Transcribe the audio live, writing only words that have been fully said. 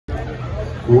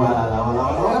Well,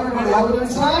 hello, everybody, how are we doing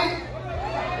tonight?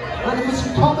 Ready for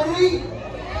some comedy?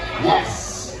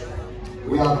 Yes!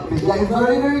 We are getting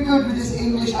very good with this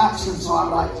English accent, so I'd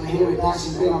like to hear it nice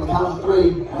and clean on the count of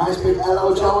three. A nice big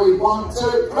hello, Joey. 1,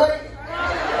 2,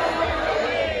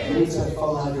 3! You said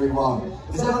full everyone.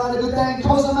 Has everyone had a good day in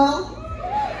Cozumel?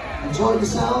 Enjoyed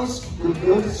yourselves?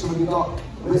 Good. Some of you got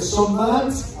a bit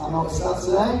sunburnt. I noticed that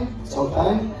today. It's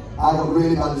okay. I got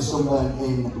really badly sunburnt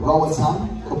in Roatan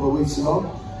a couple of weeks ago.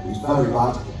 It was very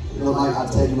bad. It looked like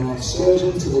I'd taken an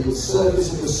excursion to the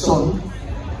surface of the sun.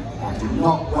 I did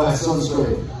not wear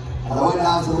sunscreen. And I went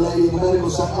down to the lady in the medical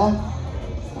centre,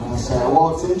 and I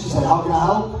walked in, she said, how can I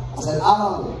help? I said,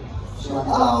 hello. She went,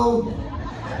 hello.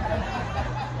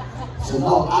 I said,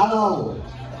 no, hello.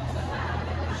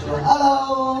 She went,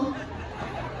 hello.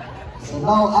 I said,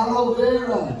 no, aloe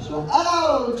vera. She went,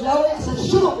 hello, Joey. I said,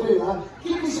 shut up, Vera.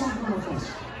 Give me something from the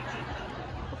face.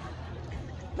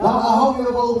 Now, I hope you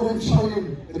have all been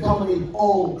enjoying the comedy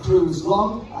all cruise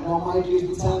long. I know Mikey's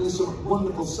been telling you some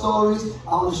wonderful stories. I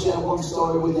want to share one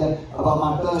story with you about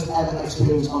my first ever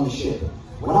experience on a ship.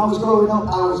 When I was growing up,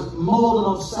 I was more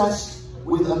than obsessed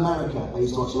with America. I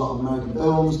used to watch a lot of American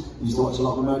films. I used to watch a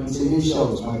lot of American TV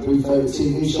shows. My 3 favourite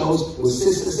TV shows were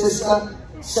Sister Sister,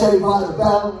 Saved by the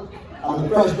Bell, and The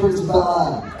Fresh Prince of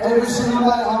Bel-Air. Every single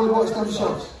night I would watch them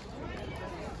shows.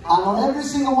 And on every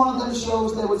single one of them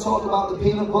shows, they would talk about the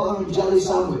peanut butter and jelly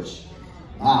sandwich.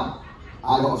 Now,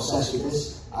 I got obsessed with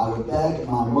this. I would beg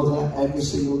my mother every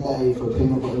single day for a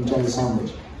peanut butter and jelly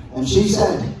sandwich. And she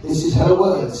said, this is her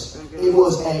words, it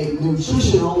was a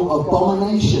nutritional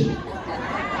abomination.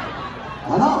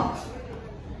 I know.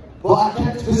 But I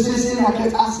kept persisting, I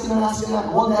kept asking and asking,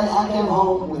 and one day I came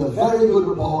home with a very good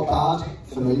report card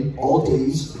for me, all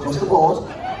D's across the board.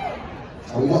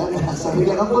 So we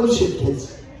get a bunch of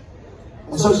kids.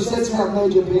 And so she said to me, I've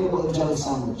made you a peanut butter and jelly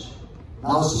sandwich.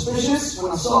 And I was suspicious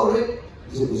when I saw it,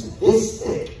 because it was this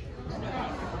thick.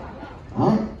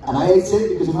 Right? And I ate it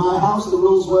because in my house the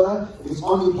rules were, if it's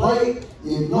on your plate,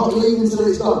 you're not leaving until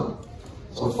it's done.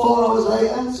 So 4 hours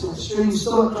later, some extreme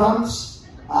stomach cramps,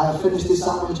 I finished this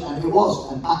sandwich and it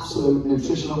was an absolute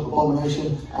nutritional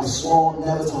abomination. I swore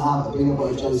never to have a peanut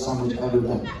butter and jelly sandwich ever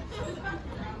again.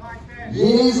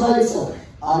 Years later,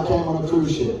 I came on a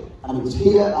cruise ship. And it was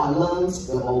here I learned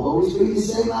that although we speak the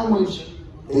same language,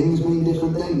 things mean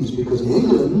different things. Because in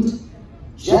England,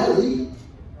 jelly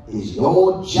is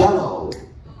your jello.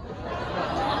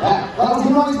 Yeah, that was the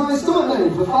noise my stomach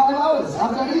made for 5 hours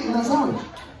after I'd eaten that sandwich.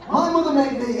 My mother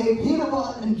made me a peanut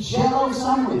butter and jello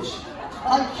sandwich.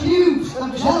 Like cubes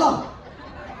of jello.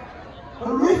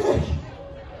 Horrific.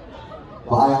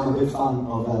 But I am a big fan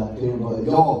of peanut butter,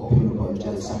 your peanut butter and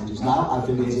jelly sandwiches now. I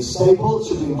think it is a staple, it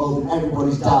should be involved in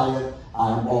everybody's diet.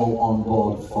 I am all on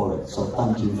board for it. So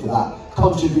thank you for that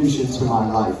contribution to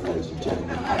my life, ladies and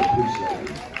gentlemen. I appreciate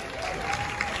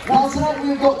it. Now tonight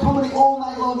we've got comedy all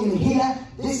night long in here.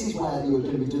 This is where you're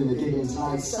going to be doing the giggling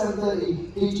tonight.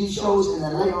 7:30 PG shows, and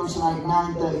then later on tonight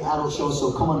 9:30 adult shows.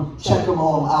 So come on, check them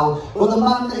all out. But the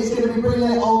man that is going to be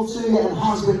bringing it all to you and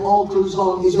has been all cruise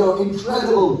long is your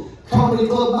incredible comedy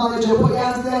club manager. Put your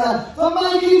hands together for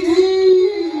Mikey D!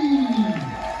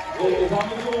 Hey, how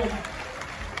you doing?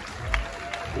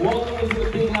 Welcome to the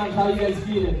big house. How you guys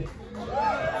feeling?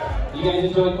 You guys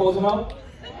enjoying Cozumel?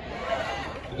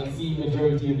 I can see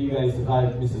majority of you guys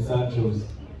survived Mr. Sancho's.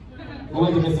 Who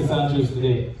went to Mr. Sancho's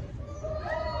today?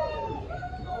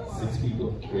 6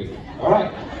 people. Great.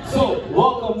 Alright, so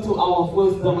welcome to our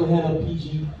first doubleheader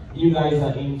PG. You guys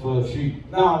are in for a treat.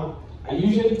 Now, I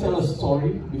usually tell a story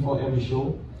before every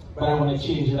show, but I want to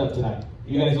change it up tonight.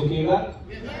 You guys okay with that?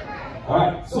 Yes.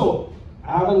 Alright, so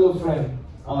I have a little friend,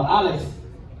 Alex.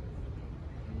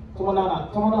 Come on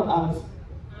down, Alex.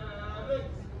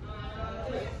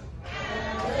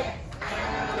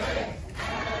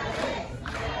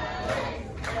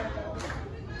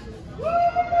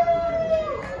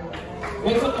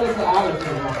 Make some place for Alex.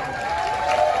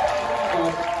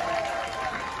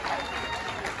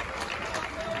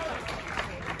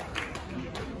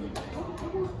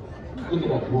 Look at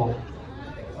that wall.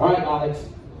 Alright, Alex.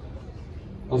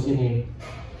 What's your name?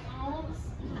 Alex.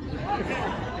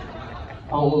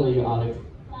 How old are you, Alex?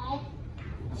 5.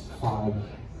 It's 5.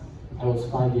 I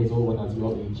was 5 years old when I was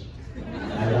your age.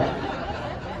 Alright?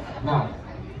 Now,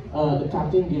 the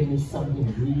captain gave me something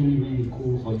really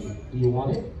cool for you. Do you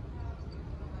want it?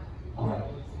 Alright.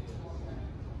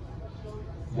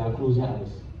 You gotta close your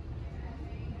eyes.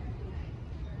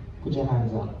 Put your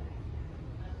hands up.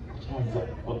 Put your hands up.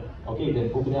 Oh, okay,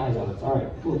 then open your eyes, Alex. Alright,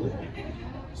 cool.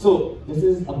 So, this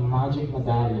is a magic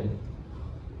medallion.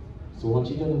 So what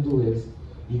you're gonna do is,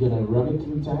 you're gonna rub it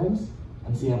 3 times,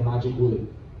 and say a magic word.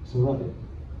 So rub it.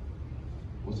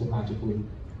 What's a magic word?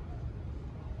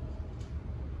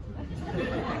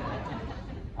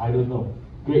 I don't know.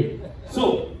 Great.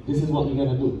 So, this is what we're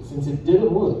gonna do. Since it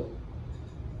didn't work,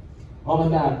 Mom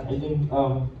and Dad, I think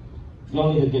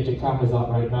y'all need to get your cameras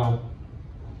out right now.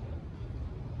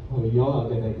 Oh, y'all are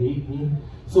gonna hate me.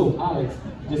 So, Alex,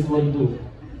 this is what you do.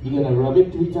 You're gonna rub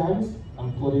it 3 times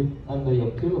and put it under your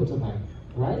pillow tonight,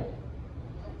 right?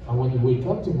 And when you wake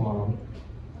up tomorrow,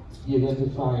 you're going to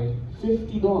find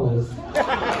 $50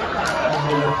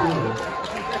 under your pillow.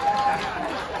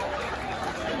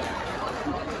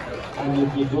 And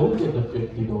if you don't get the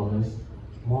 $50,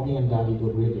 Mommy and Daddy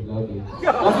would really love you.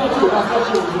 That's not true, that's not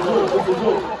true. It's a joke, it's a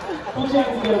joke. Put your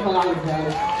hands together for Alex,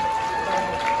 guys.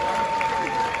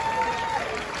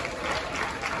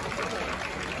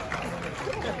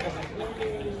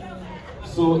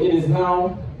 So it is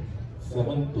now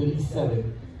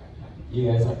 7:37.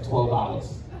 You guys have 12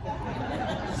 hours.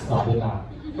 Stop it now.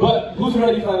 But who's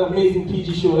ready for an amazing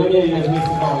PG show? Let me hear you guys make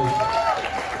some noise.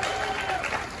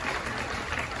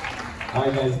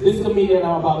 Alright guys, this comedian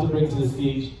I'm about to bring to the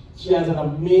stage, she has an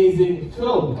amazing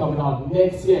film coming out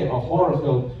next year, a horror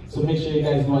film. So make sure you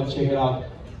guys go and check it out.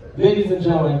 Ladies and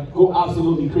gentlemen, go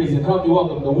absolutely crazy and help me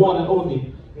welcome the one and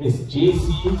only Miss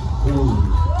JC Coccoli.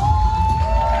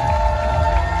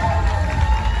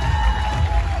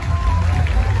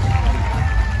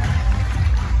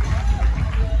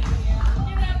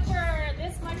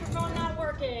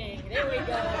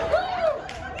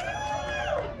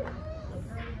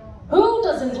 Who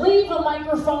doesn't leave a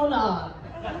microphone on?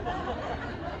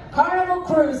 Carnival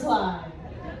Cruise Line.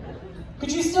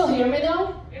 Could you still hear me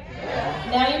though?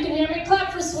 Now you can hear me.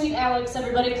 Clap for sweet Alex,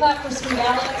 everybody. Clap for sweet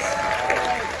Alex.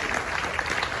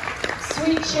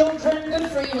 Sweet children, good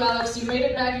for you, Alex. You made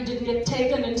it back. You didn't get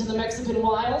taken into the Mexican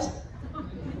wild.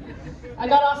 I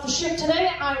got off the ship today.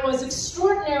 I was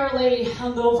extraordinarily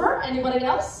hungover. Anybody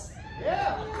else?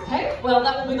 Yeah. Okay, well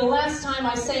that will be the last time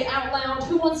I say out loud,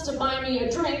 who wants to buy me a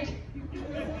drink?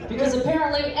 Because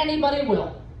apparently anybody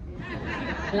will.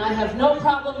 And I have no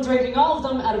problem drinking all of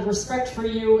them out of respect for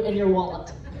you and your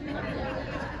wallet.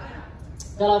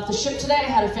 Got off the ship today, I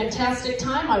had a fantastic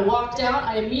time. I walked out,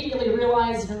 I immediately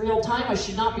realized in real time I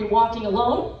should not be walking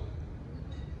alone.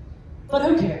 But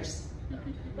who cares?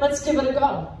 Let's give it a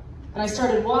go. And I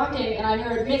started walking and I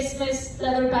heard, Miss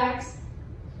Leatherbacks.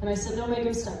 And I said, no me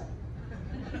gusta.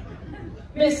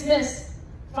 Miss,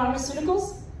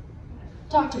 pharmaceuticals?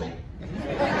 Talk to me.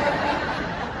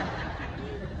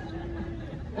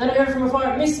 And I heard from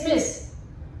afar, Miss,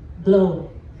 blow.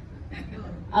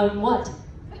 What?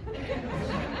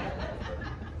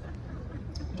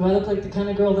 Do I look like the kind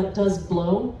of girl that does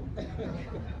blow?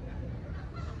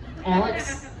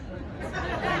 Alex?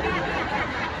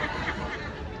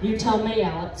 You tell me,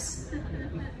 Alex.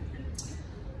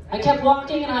 I kept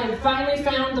walking and I finally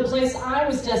found the place I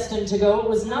was destined to go. It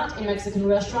was not a Mexican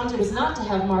restaurant. It was not to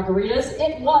have margaritas.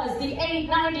 It was the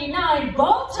 $8.99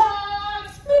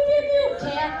 Botox! Pew, pew, pew.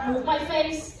 Can't move my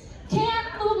face. Can't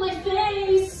move my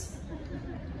face.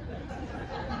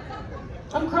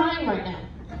 I'm crying right now.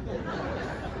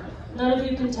 None of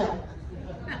you can tell.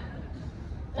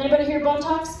 Anybody here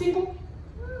Botox people?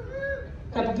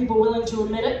 A couple people willing to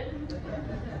admit it.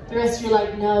 The rest of you are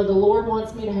like, no, the Lord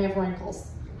wants me to have wrinkles.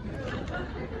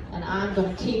 And I'm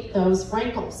gonna keep those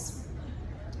wrinkles.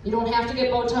 You don't have to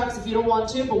get Botox if you don't want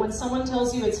to, but when someone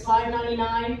tells you it's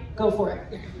 $5.99, go for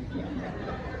it.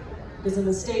 Because in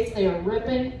the States, they are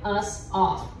ripping us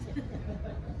off.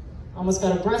 Almost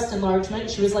got a breast enlargement.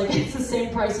 She was like, it's the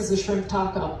same price as a shrimp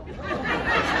taco.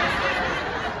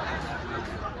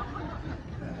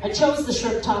 I chose the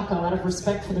shrimp taco out of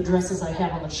respect for the dresses I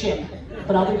have on the ship,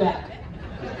 but I'll be back.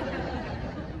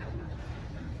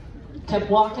 Kept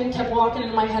walking, and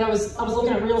in my head I was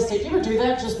looking at real estate. You ever do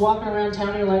that? Just walking around town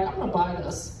and you're like, I'm gonna buy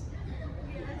this.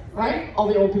 Right? All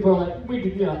the old people are like,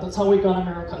 yeah, that's how we got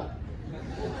America.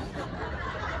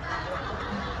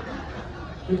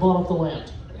 We bought up the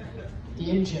land.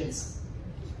 The engines.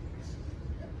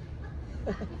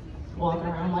 Walking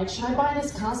around like, should I buy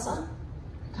this casa?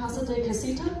 Casa de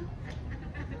Casita?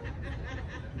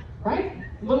 Right?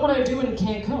 What would I do in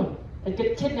Cancun? I'd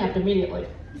get kidnapped immediately.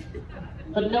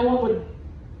 But no one would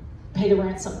pay the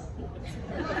ransom.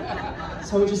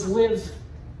 So I would just live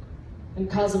in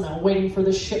Cozumel waiting for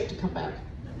this ship to come back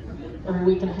every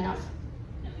week and a half.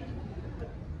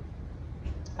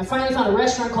 I finally found a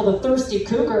restaurant called the Thirsty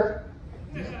Cougar.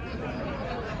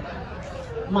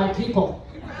 My people.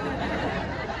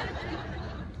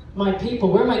 My people.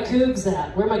 Where are my cougs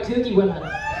at? Where are my cougie women?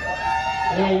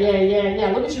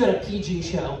 Yeah. Look at you at a PG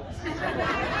show.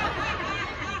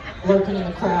 Lurking in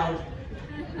the crowd.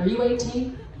 Are you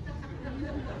 18?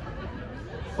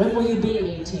 When will you be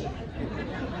 18?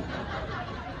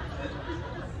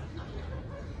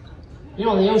 You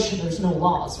know, in the ocean, there's no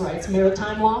laws, right? It's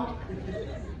maritime law.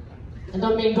 And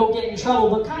don't mean go get in trouble,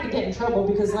 but kind of get in trouble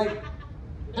because, like,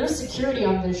 there's security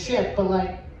on this ship, but,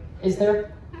 like, is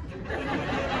there?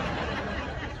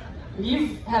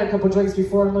 You've had a couple drinks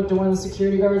before and looked at one of the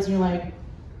security guards and you're like,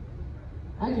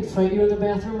 I could fight you in the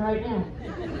bathroom right now.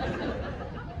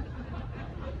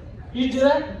 You do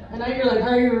that? And now you're like,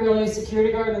 are you really a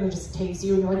security guard? And then it just takes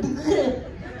you and you're like,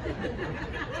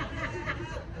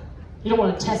 you don't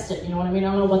want to test it, you know what I mean?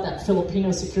 I don't know about that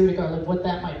Filipino security guard, like what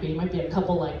that might be. It might be a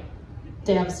couple like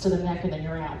dabs to the neck and then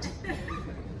you're out.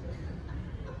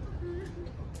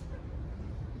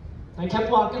 I kept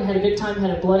walking, had a good time,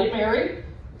 had a Bloody Mary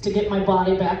to get my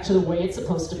body back to the way it's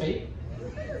supposed to be.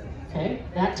 Okay,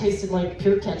 that tasted like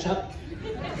pure ketchup.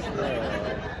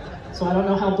 So I don't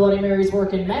know how Bloody Marys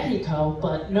work in Mexico,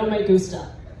 but no me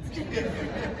gusta. Do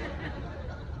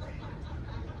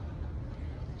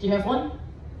you have one?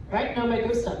 Right? No me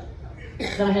gusta.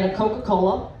 Then I had a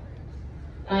Coca-Cola.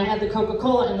 And I had the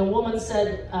Coca-Cola and the woman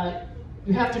said,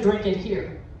 you have to drink it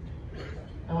here.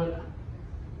 I went,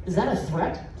 is that a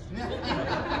threat?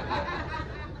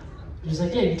 She's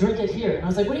like, yeah, you drink it here. And I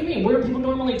was like, what do you mean? Where do people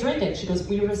normally drink it? She goes,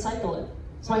 we recycle it.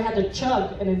 So I had to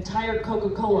chug an entire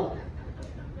Coca-Cola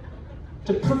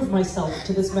to prove myself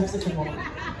to this Mexican woman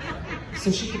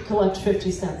so she could collect 50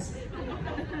 cents.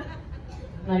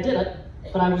 And I did it,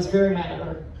 but I was very mad at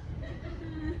her.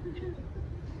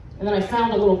 And then I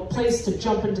found a little place to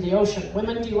jump into the ocean.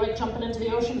 Women, do you like jumping into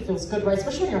the ocean? It feels good, right?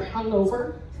 Especially when you're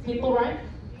hungover, people, right?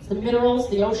 The minerals,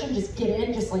 the ocean, just get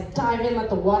in, just like dive in, let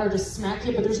the water just smack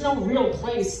you. But there's no real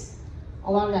place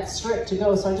along that strip to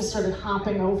go, so I just started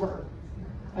hopping over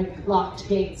like locked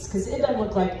gates, because it doesn't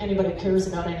look like anybody cares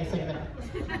about anything there.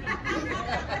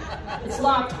 It's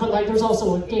locked, but like there's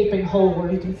also a gaping hole where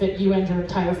you can fit you and your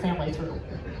entire family through.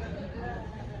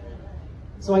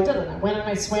 So I did it. I went and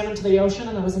I swam into the ocean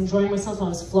and I was enjoying myself when I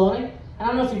was floating. And I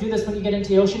don't know if you do this when you get into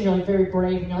the ocean, you're like very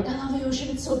brave and you're like, I love the ocean,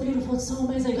 it's so beautiful, it's so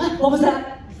amazing. What was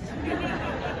that?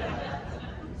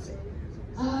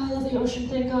 Oh, I love the ocean,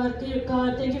 thank God, dear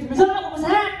God, thank you for me. What was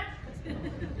that?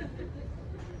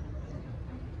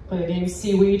 Play the game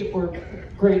seaweed or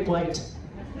great white.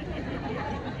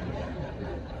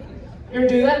 You ever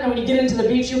do that? And when you get into the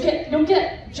beach, you'll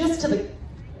get just to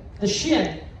the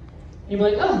shin. You'll be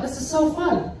like, oh, this is so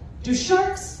fun. Do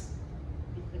sharks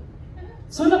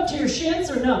swim up to your shins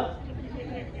or no?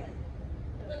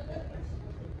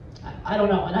 I don't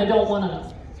know, and I don't want to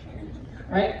know.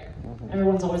 Right?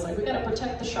 Everyone's always like, we gotta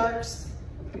protect the sharks.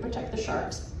 We can protect the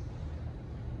sharks.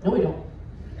 No, we don't.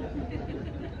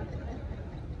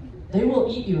 They will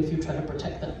eat you if you try to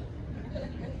protect them.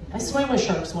 I swam with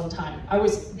sharks one time. I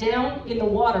was down in the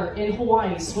water in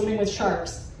Hawaii swimming with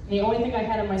sharks. And the only thing I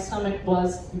had in my stomach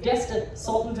was, you guessed it,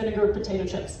 salt and vinegar potato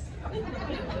chips.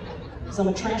 Because I'm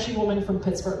a trashy woman from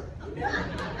Pittsburgh.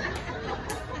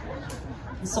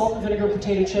 And salt and vinegar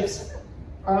potato chips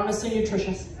are honestly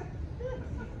nutritious.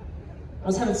 I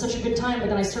was having such a good time, but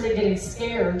then I started getting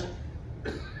scared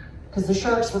because the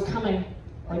sharks were coming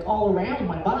like all around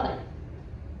my body.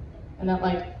 And that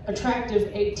like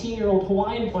attractive 18-year-old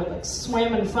Hawaiian boy like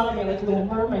swam in front of me like a little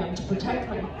merman to protect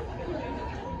me.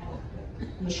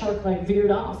 And the shark like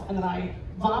veered off and then I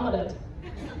vomited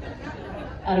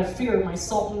out of fear of my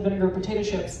salt and vinegar potato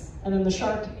chips. And then the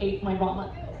shark ate my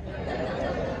vomit.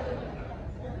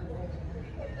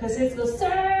 Because it's the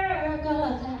circle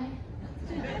of life.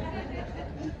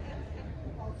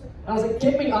 I was like,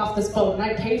 get me off this boat, and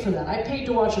I paid for that. I paid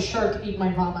to watch a shark eat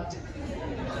my vomit.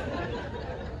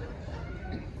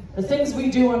 The things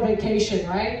we do on vacation,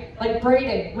 right? Like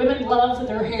braiding. Women love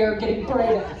their hair getting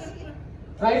braided.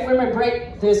 Right? Where my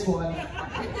braid? This one.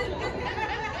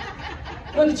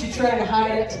 Look at you trying to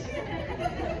hide it.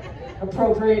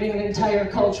 Appropriating an entire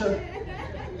culture.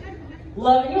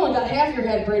 Love, you only got half your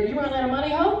head braided. You run out of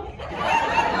money, ho?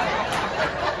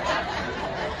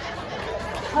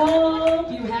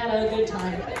 Hope you had a good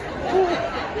time.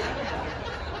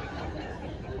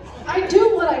 I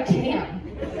do what I can.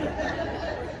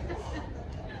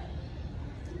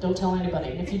 Don't tell anybody.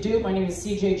 And if you do, my name is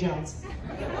CJ Jones.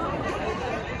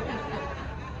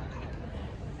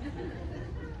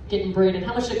 Getting braided.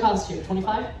 How much did it cost you?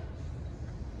 $25?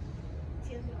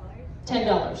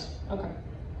 $10. Okay.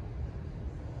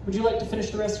 Would you like to finish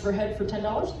the rest of her head for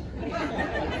 $10?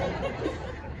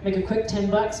 Make a quick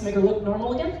 $10, make her look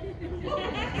normal again?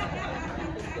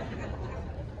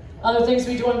 Other things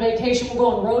we do on vacation, we'll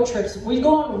go on road trips. We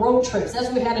go on road trips. That's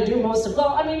what we had to do most of. Well,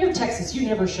 I mean, you're Texas, you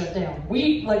never shut down.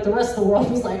 We, like the rest of the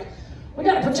world, was like, We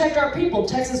gotta protect our people.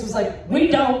 Texas was like, we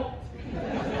don't.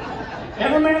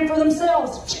 Every man for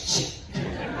themselves.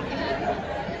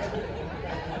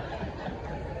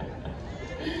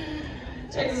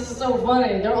 Texas is so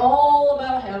funny. They're all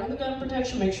about having the gun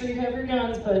protection. Make sure you have your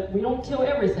guns, but we don't kill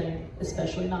everything,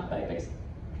 especially not babies.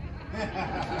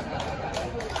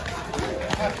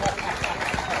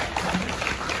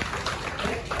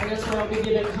 I guess we'll be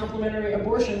giving complimentary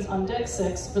abortions on deck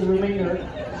 6 for the remainder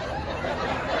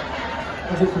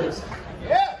of the cruise.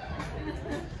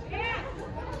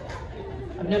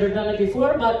 I've never done it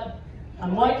before, but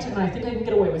I'm white and I think I can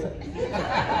get away with it.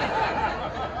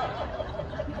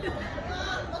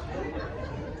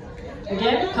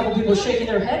 Again, a couple people shaking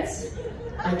their heads.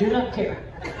 I do not care.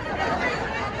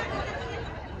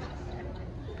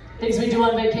 Things we do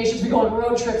on vacations, we go on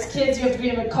road trips. Kids, you have to be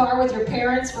in a car with your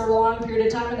parents for a long period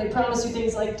of time and they promise you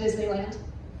things like Disneyland.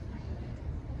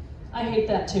 I hate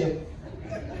that too.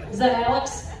 Is that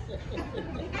Alex?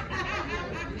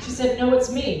 She said, no,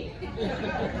 it's me.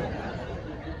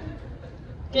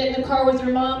 Get in the car with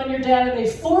your mom and your dad and they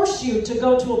force you to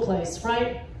go to a place,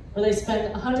 right? Where they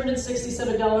spend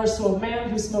 $167 so a man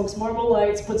who smokes Marlboro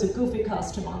Lights puts a goofy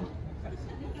costume on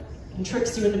and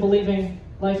tricks you into believing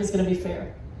life is going to be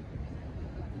fair.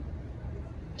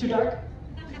 Too dark?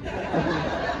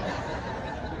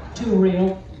 Too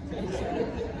real?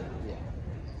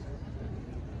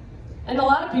 And a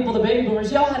lot of people, the baby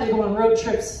boomers, y'all had to go on road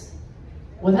trips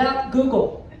without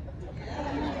Google.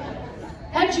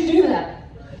 How'd you do that?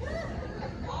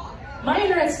 My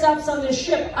internet stops on this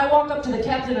ship. I walk up to the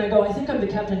captain and I go, I think I'm the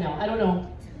captain now. I don't know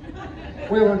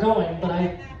where we're going, but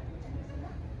and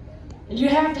you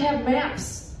have to have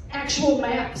maps, actual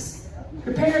maps.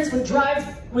 Your parents would drive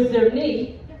with their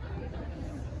knee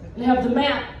and have the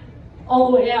map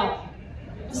all the way out.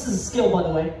 This is a skill, by the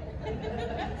way.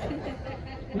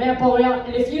 Map all the way out,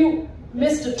 and if you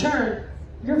missed a turn,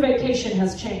 your vacation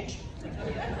has changed.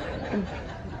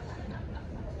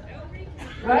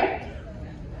 Right?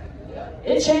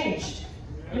 It changed.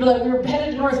 You'd be like, we were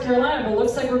headed to North Carolina, but it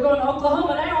looks like we're going to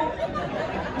Oklahoma now.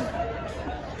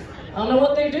 I don't know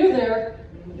what they do there.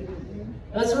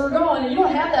 That's where we're going, and you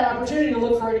don't have that opportunity to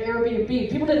look for an Airbnb.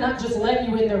 People did not just let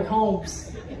you in their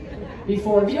homes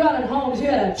before. If you got in homes, you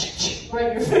had a right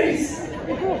in your face.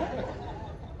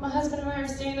 My husband and I are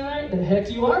staying tonight. The heck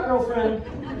you are, girlfriend.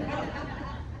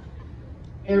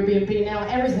 Airbnb now,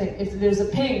 everything. If there's a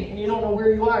ping and you don't know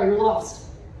where you are, you're lost.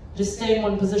 Just stay in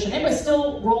one position. Anybody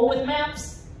still roll with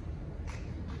maps?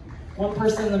 One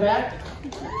person in the back.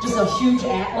 Just a huge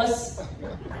atlas.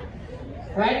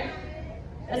 Right?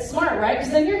 That's smart, right?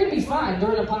 Because then you're going to be fine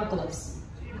during an apocalypse.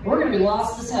 We're going to be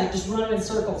lost as heck, just running in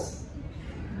circles,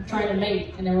 trying to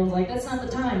mate. And everyone's like, that's not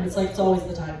the time. It's like, it's always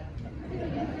the time.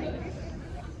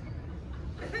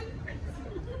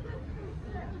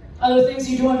 Other things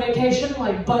you do on vacation,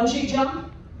 like bungee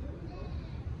jump.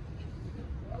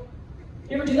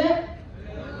 You ever do that?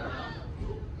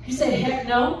 You say, heck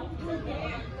no?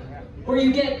 Or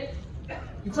you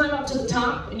climb up to the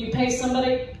top and you pay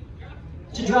somebody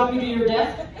to drop you to your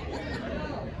death?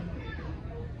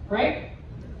 Right?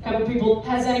 A couple people,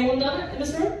 has anyone done it in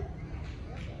this room?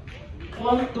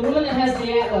 Well, the woman that has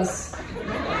the atlas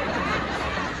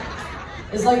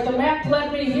is like, the map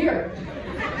led me here.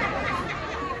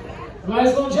 Might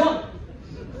as well jump.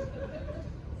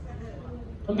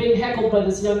 I'm being heckled by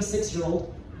this young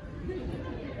 6-year-old.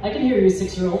 I can hear you,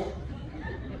 6-year-old.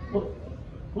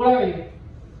 What are you?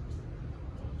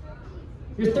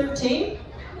 You're 13?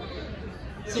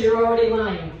 So you're already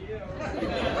lying.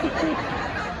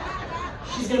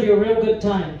 She's gonna be a real good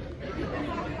time.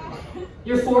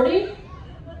 You're 40?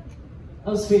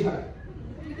 Oh, sweetheart.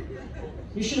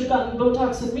 You should have gotten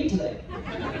Botox with me today.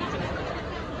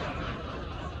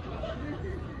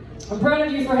 I'm proud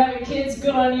of you for having kids.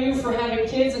 Good on you for having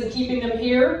kids and keeping them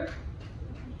here.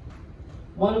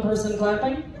 One person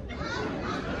clapping.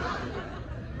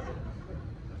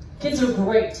 Kids are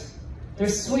great. They're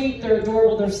sweet, they're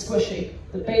adorable, they're squishy.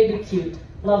 The baby cute.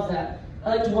 Love that.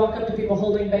 I like to walk up to people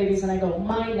holding babies and I go,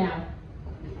 mine now.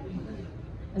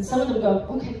 And some of them go,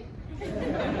 okay.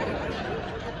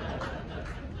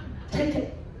 Take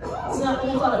it. It's not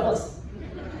what I thought it was.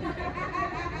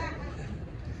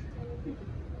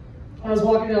 I was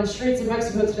walking down the streets of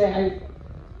Mexico today. I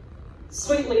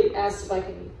sweetly asked if I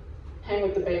could hang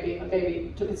with the baby. The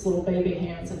baby took its little baby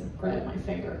hands and grabbed my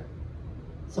finger.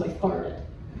 So I farted.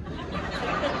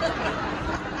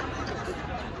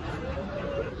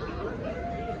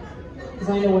 Because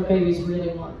I know what babies really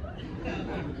want.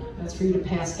 That's for you to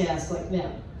pass gas like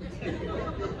them.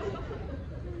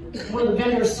 One of the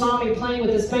vendors saw me playing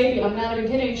with this baby. I'm not even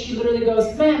kidding. She literally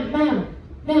goes, ma'am,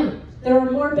 There are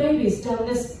more babies down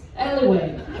this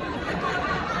alleyway.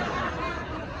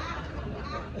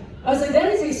 I was like,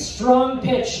 that is a strong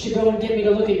pitch to go and get me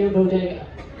to look at your bodega.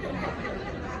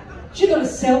 You're gonna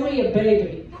sell me a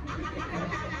baby.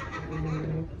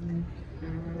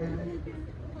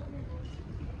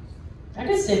 I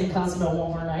could stay in Cosmo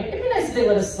one more night. It'd be nice if they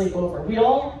let us sleep over.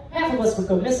 Half of us would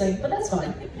go missing, but that's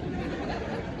fine.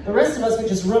 The rest of us would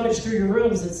just rummage through your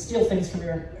rooms and steal things from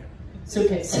your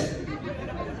suitcase. It'd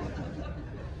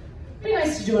be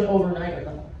nice to do an overnighter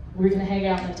though. We can hang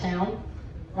out in the town,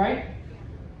 right?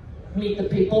 Meet the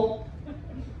people,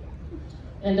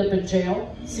 end up in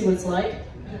jail, see what it's like,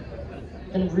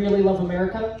 and really love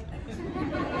America.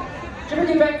 Did you ever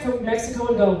get back from Mexico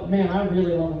and go, man, I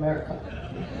really love America?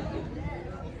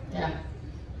 Yeah.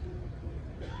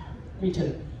 Me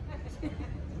too.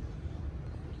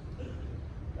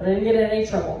 But I didn't get in any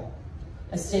trouble.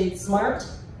 I stayed smart,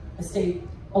 I stayed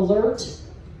alert.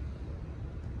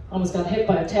 Almost got hit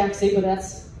by a taxi, but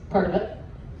that's part of it.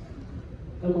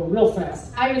 They'll go real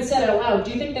fast. I even said out loud,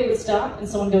 do you think they would stop? And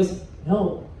someone goes,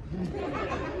 no.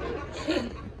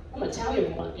 I'm an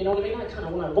Italian one, you know what I mean? I kind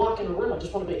of, when I walk in a room, I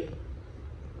just want to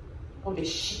be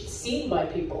seen by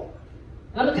people.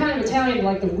 And I'm the kind of Italian,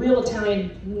 like the real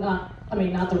Italian, not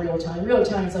the real Italian. Real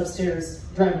Italian's upstairs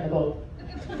driving the boat.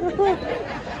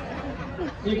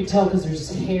 You can tell because there's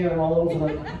just hair all over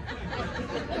them.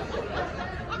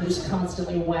 They're just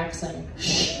constantly waxing.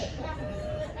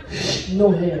 No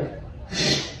hair.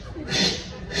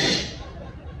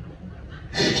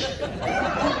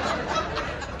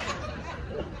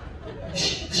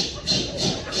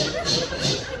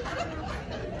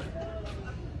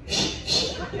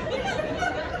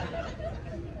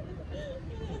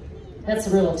 That's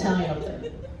the real Italian up there.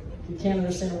 You can't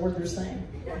understand a word they're saying.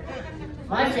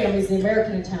 My family's the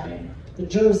American Italian, the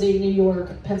Jersey, New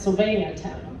York, Pennsylvania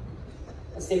Italian.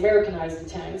 That's the Americanized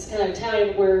Italian. It's the kind of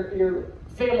Italian where your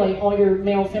family, all your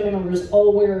male family members,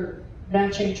 all wear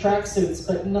matching tracksuits,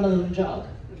 but none of them jog.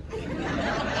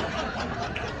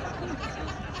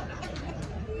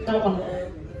 Not one of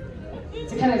them.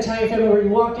 It's the kind of Italian family where you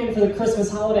walk in for the Christmas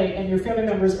holiday and your family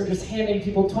members are just handing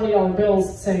people $20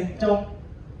 bills saying, don't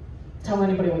tell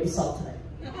anybody what you saw today.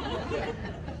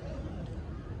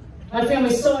 My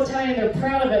family's so Italian, they're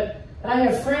proud of it. But I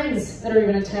have friends that are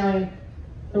even Italian.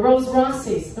 The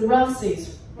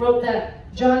Rossis wrote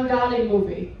that John Gotti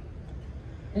movie.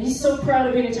 And he's so proud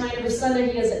of being Italian. Every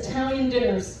Sunday he has Italian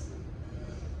dinners.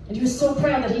 And he was so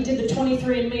proud that he did the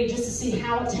 23andMe just to see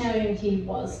how Italian he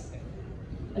was.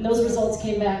 And those results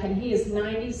came back, and he is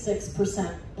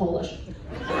 96% Polish.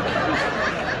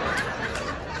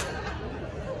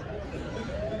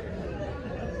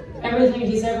 Everything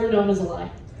he's ever known is a lie.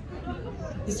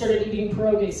 He started eating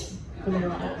pierogies from there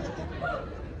on out.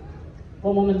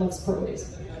 One woman loves pierogies.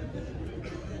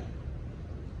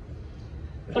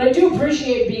 But I do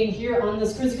appreciate being here on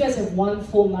this cruise. You guys have one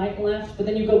full night left, but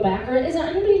then you go back. Or is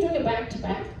anybody doing it back to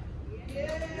back?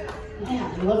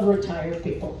 Yeah, I love retired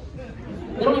people.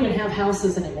 They don't even have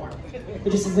houses anymore. They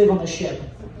just live on the ship.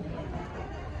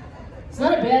 It's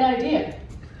not a bad idea.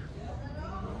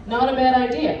 Not a bad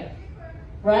idea.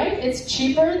 Right? It's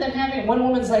cheaper than having, one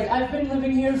woman's like, I've been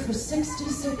living here for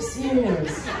 66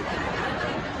 years.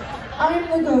 I'm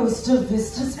the ghost of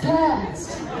Vista's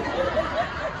past.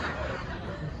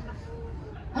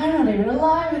 I'm not even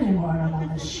alive anymore when I'm on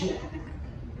this ship.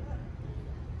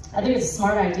 I think it's a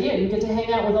smart idea. You get to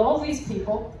hang out with all these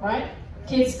people, right?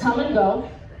 Kids come and go.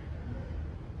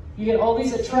 You get all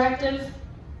these attractive,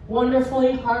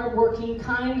 wonderfully hardworking,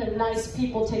 kind and nice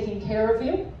people taking care of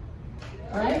you.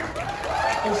 Right?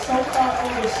 They're so thoughtful,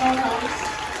 they're so nice.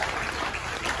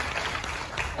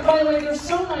 And by the way, they're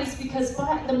so nice because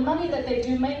the money that they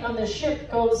do make on this ship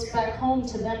goes back home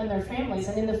to them and their families.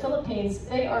 And in the Philippines,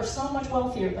 they are so much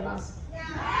wealthier than us.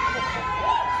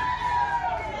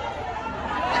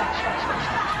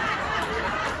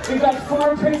 We've got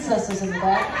 4 princesses in the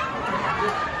back.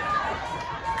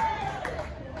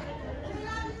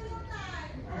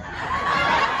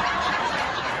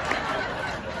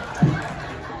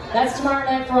 That's tomorrow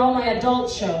night for all my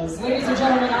adult shows. Ladies and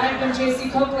gentlemen, I've been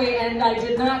JC Coccoli, and I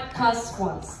did not cuss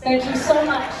once. Thank you so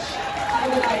much.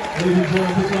 Have a good night. Ladies and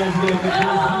gentlemen, put your hands together for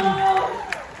JC.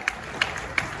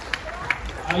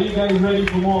 Are you guys ready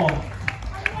for more?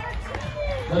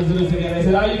 Let's do this again. I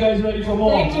said, are you guys ready for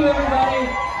more? Thank you, everybody.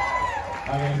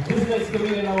 Alright, this next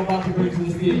comedian I'm about to bring to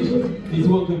the stage. He's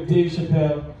worked with Dave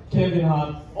Chappelle, Kevin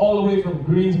Hart, all the way from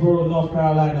Greensboro, North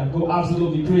Carolina. Go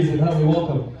absolutely crazy and help me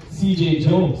welcome CJ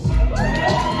Jones.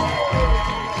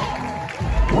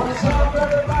 What's up,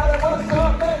 everybody? What's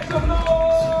up? Make some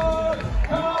noise!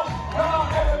 Come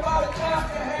on, everybody,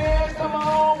 clap your hands.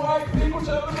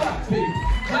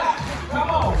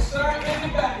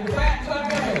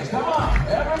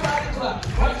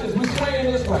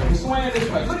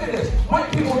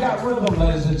 rhythm,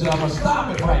 ladies and gentlemen.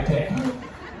 Stop it right there.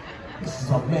 This is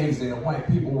amazing that white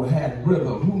people had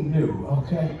rhythm. Who knew,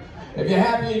 okay? If you're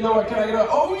happy, you know it. Can I get a,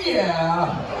 oh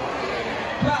yeah.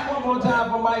 Clap one more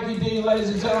time for Mikey D, ladies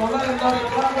and gentlemen. Let him know you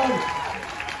love him.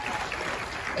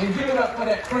 And give it up for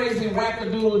that crazy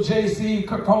wackadoodle JC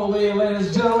Coccoli, ladies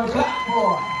and gentlemen. Clap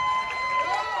for her.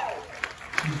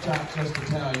 She's not just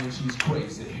Italian, she's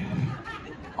crazy.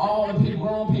 All the people,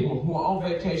 grown people who are on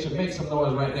vacation, make some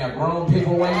noise right now. Grown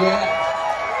people, where you at?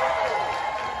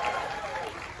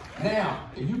 Now,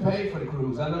 if you paid for the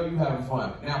cruise, I know you're having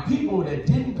fun. Now, people that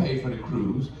didn't pay for the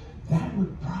cruise, that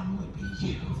would probably be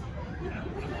you.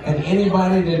 And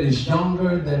anybody that is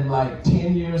younger than like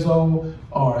 10 years old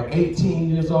or 18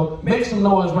 years old, make some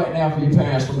noise right now for your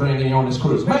parents for bringing you on this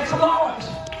cruise. Make some noise!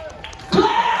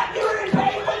 Clap! You didn't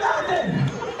pay for nothing!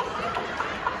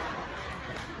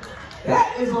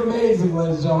 That is amazing,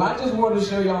 ladies and gentlemen. I just wanted to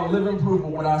show y'all living proof of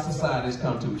what our society's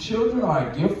come to. Children are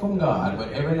a gift from God,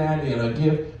 but every now and then a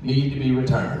gift needs to be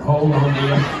returned. Hold on,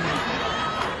 dear.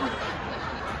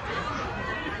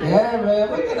 Yeah, man.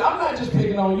 Look at, I'm not just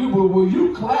picking on you, but will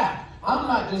you clap? I'm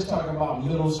not just talking about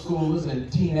middle schoolers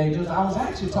and teenagers. I was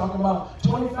actually talking about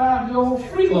 25-year-old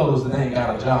freeloaders that ain't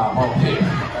got a job on here.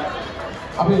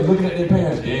 I've been looking at their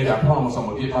parents. Yeah, I promise I'm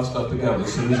gonna get my stuff together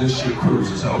as soon as this shit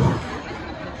cruise is over.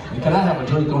 Can I have a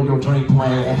drink on your drink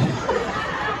plan?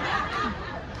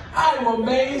 I'm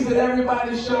amazed that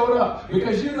everybody showed up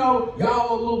because you know y'all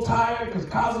were a little tired because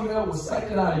Cozumel was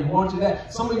sucking out of you. Want you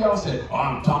that? Some of y'all said, oh,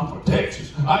 I'm from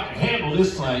Texas. I can handle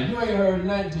this thing. You ain't heard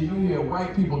nothing till you hear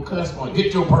white people cuss on,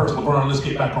 get your purse, LeBron, let's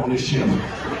get back on this ship.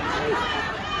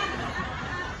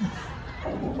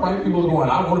 White people are going,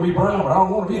 I want to be brown, but I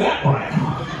don't want to be that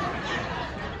brown.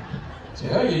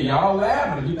 Tell you, y'all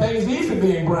laughing. You think it's easy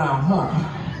being brown,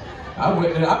 huh?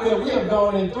 we have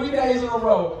gone in 3 days in a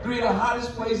row, 3 of the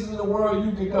hottest places in the world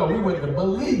you could go. We went to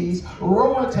Belize,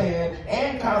 Roatan,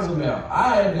 and Cozumel.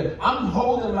 I'm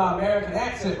holding my American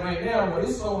accent right now, but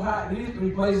it's so hot in these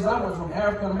 3 places, I went from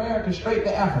African American straight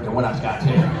to Africa when I got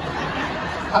there.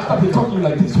 I started talking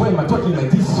like this. Why am I talking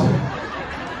like this?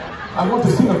 I want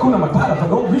to sing Hakuna Matata for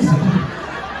no reason.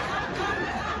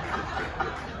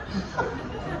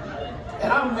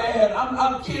 And I'm mad.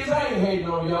 I'm kids, I ain't hating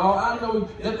on y'all. I know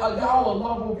that y'all are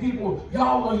lovable people.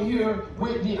 Y'all are here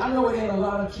with me. I know it ain't a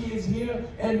lot of kids here.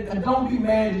 And don't be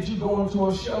mad that you going to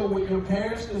a show with your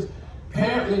parents, because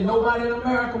apparently nobody in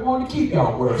America wanted to keep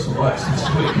y'all words of us this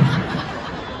week.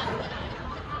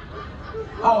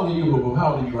 How old are you, boo-boo?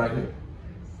 How old are you right here?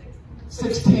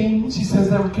 16. She says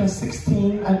that we can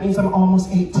 16. That means I'm almost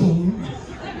 18.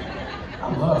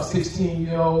 I love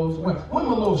 16-year-olds. When my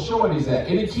little shorties at?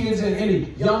 Any kids and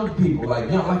any young people, like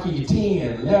in your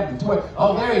 10, 11, 12.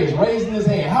 Oh, there he is, raising his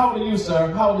hand. How old are you,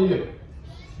 sir? How old are you?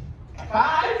 5?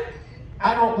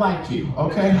 I don't like you,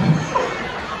 okay?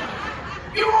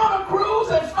 You're on a cruise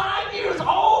at 5 years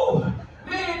old?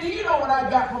 Man, do you know what I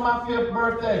got for my 5th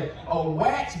birthday? A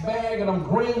wax bag of them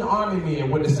green army men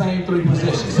with the same 3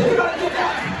 positions. Anybody get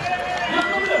that?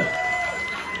 Look at this.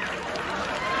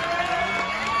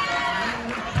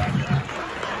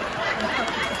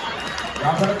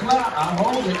 Y'all better clap. I'll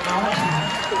hold it.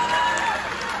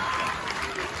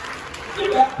 Look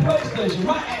at that PlayStation.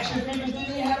 My action figures didn't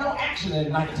even have no action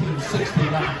in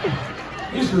 1969.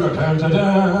 It's dun dun dun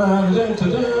dun dun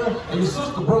dun, and your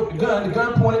sister broke the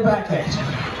gun pointed back at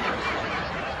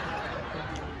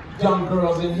you. Young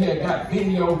girls in here got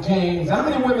video games. How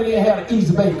many women here had an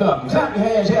easy bake oven? Clap your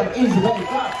hands, you had an easy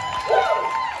bake oven.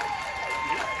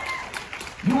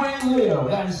 You ain't live.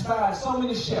 That inspired so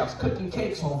many chefs cooking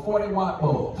cakes on 40-watt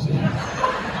bulbs.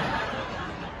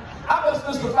 I bet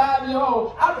Mr.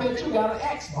 5-year-old, I bet you got an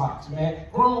Xbox, man.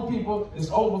 Grown people that's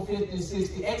over 50,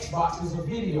 60, Xbox is a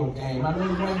video game. I know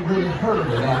you ain't really heard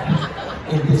of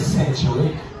that in this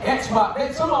century.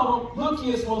 Xbox, some of them, little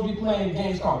kids supposed to be playing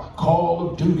games called Call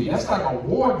of Duty. That's like a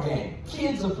war game.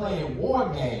 Kids are playing war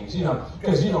games,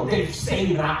 because, they've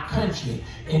saved our country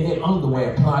in their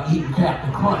underwear, eating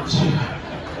Captain Crunch.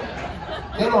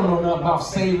 They don't know nothing about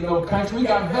saving no country. We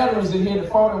got veterans in here that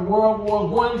fought in World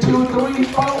War I, II, III,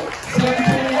 IV, 17,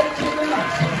 18, and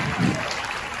 19.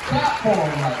 Clap for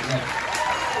them right now.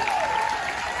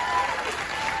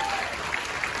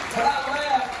 But I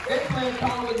laugh, they playing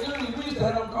Call of Duty. We used to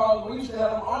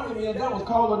have them army men, that was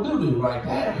Call of Duty right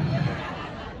there.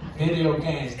 Video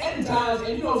games. And times,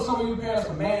 and some of you parents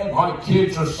are mad, my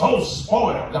kids are so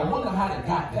spoiled. I wonder how they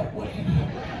got that way.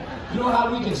 You know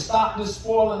how we can stop this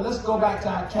spoiling? Let's go back to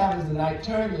our cabins tonight,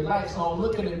 turn your lights on,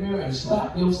 look in the mirror, and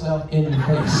slap yourself in the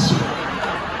face.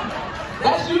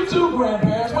 That's you too,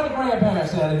 grandparents. Where the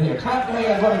grandparents at in here? Clap your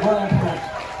hands for the grandparents.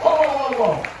 Whoa, whoa,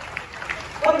 whoa, whoa.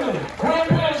 a minute.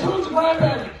 Grandparents, who's the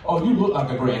grandparent? Oh, you look like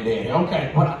a granddaddy.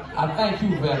 Okay, but I thank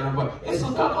you, veteran. But it's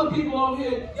a couple of people over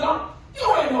here.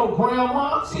 You ain't no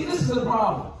grandma. See, this is the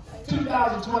problem.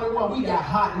 2021, we got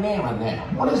hot Nana now.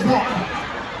 What is that?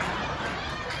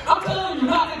 I'm telling you,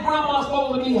 not that grandma's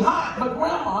supposed to be hot, but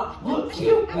grandma look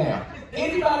cute now.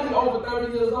 Anybody over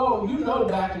 30 years old, you know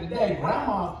back in the day,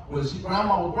 grandma was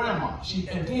grandma.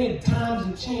 And then times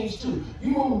have changed too.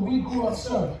 You know when we grew up,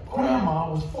 sir,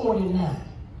 grandma was 49,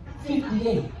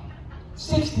 58,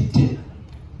 62.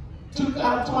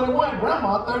 2021,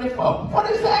 grandma 34. What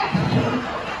is that?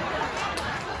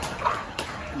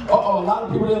 Uh-oh, a lot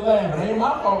of people didn't laugh. It ain't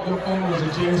my fault your family was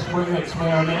a Jerry Springer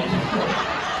experiment.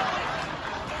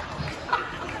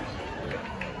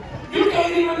 You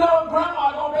can't even know if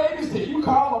grandma gonna babysit. You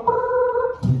call her,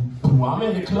 I'm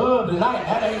in the club tonight.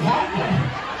 That ain't happening.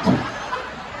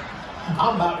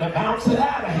 I'm about to bounce it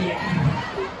out of here.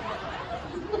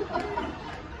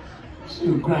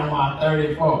 Shoot, grandma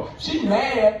 34. She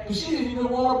mad because she didn't even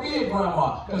want to be a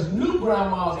grandma. Because new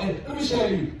grandmas, and let me show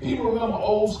you, people remember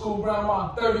old school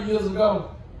grandma 30 years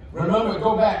ago? Remember,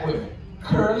 go back with me.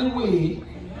 Curly wig,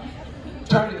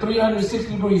 turned it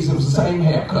 360 degrees, it was the same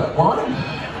haircut. One.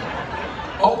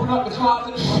 Open up the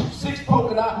closet, 6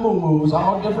 polka dot moo-moos,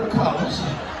 all different colors.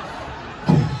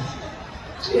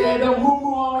 She had them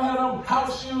moo-moo on, had them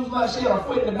house shoes like she had a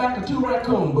foot in the back of 2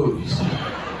 raccoon booties.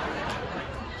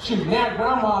 Shoot, now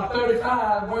grandma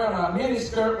 35 wearing a mini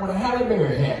skirt with a Halle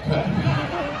Berry haircut.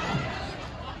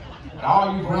 And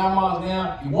all you grandmas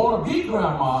now, you want to be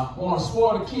grandma, want to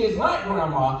spoil the kids like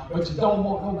grandma, but you don't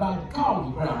want nobody to call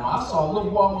you grandma. I saw a little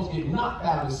boy almost get knocked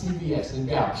out of CVS in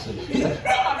Galveston. He said,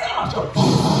 grandma,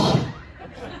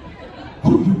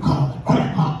 who you calling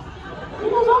grandma? He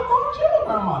goes, I'm calling you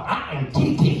grandma. I am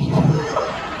TT.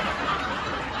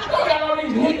 You got all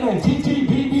these nicknames, TT,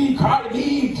 BB, Cardi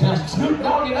B, Snoop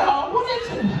Dogg, what is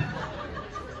it?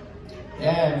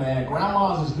 Yeah, man,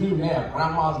 grandmas is new now.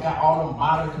 Grandma's got all the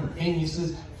modern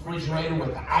conveniences, refrigerator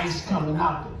with the ice coming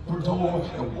out the door,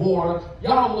 the water.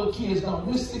 Y'all little kids don't,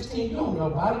 you're 16, you don't know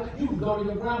about it. You can go to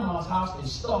your grandma's house and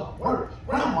stuff work.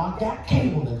 Grandma got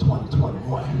cable in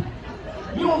 2021.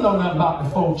 You don't know nothing about the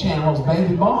 4 channels,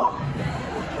 baby boy.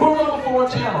 Who remember 4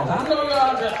 channels? I know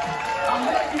y'all just, I'm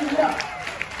letting you know.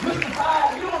 Mr.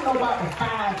 5, you don't know about the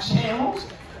 5 channels.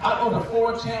 I know the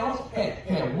 4 channels,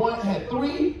 had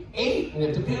 3, 8, and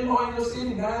it depends on your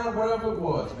city, 9, whatever it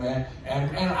was, man.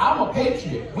 And I'm a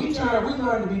patriot. We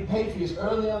learned to be patriots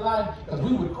early in life because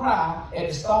we would cry at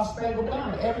the Star Spangled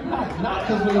Banner every night. Not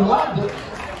because we loved it.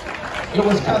 It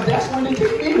was because that's when the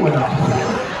TV went off.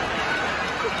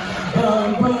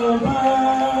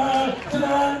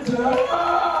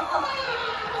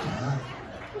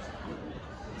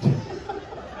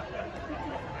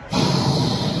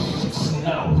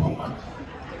 No.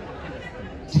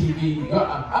 TV,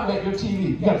 I bet your TV,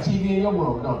 you got a TV in your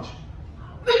room, don't you?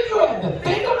 Then you had to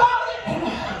think about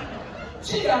it.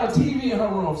 She got a TV in her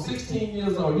room, 16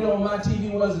 years old. You know what my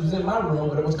TV was? It was in my room,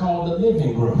 but it was called the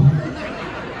living room.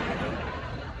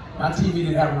 My TV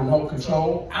didn't have a remote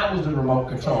control. I was the remote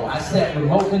control. I sat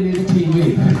remotely near the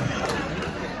TV.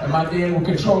 And my dad would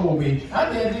control me. My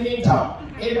dad didn't even talk.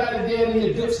 Anybody dad in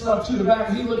here dip stuff to the back,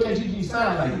 he look at you, you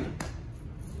sound like it.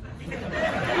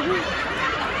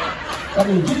 I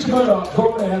mean, get your butt up, go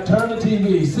over there, turn the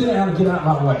TV, sit down and get out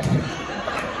of my way.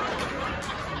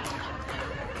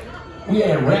 We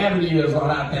had rabbit ears on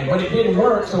our thing, but it didn't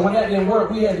work, so when that didn't work,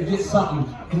 we had to get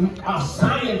something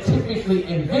scientifically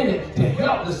invented to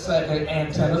help the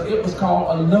antennas. It was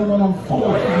called aluminum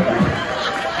foil.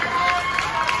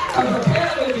 Because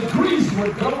apparently the grease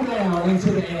would go down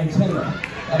into the antenna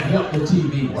and help the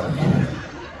TV work.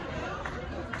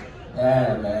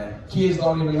 Yeah, man. Kids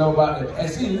don't even know about it. And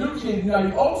see, the new kids, you know,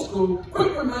 you old school,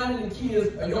 quit reminding the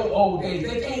kids of your old days.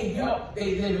 They can't help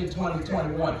they live in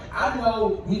 2021. I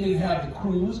know we didn't have the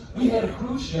cruise. We had a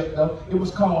cruise ship, though. It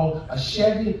was called a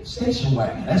Chevy station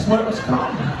wagon. That's what it was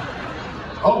called.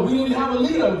 Oh, we didn't have a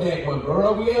Lido deck, but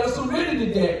girl, we had a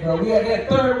Serenity deck, girl. We had that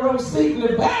 3rd row seat in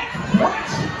the back. What?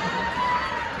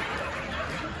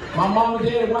 My mom and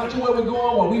dad watching where we're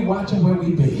going, well, we watching where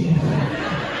we be.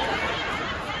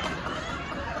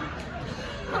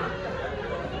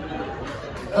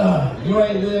 You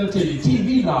ain't lived till your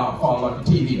TV knob fall off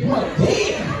your TV. You ain't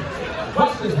dead.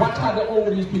 Watch this. Watch how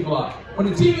old these people are. When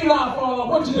the TV knob fall off,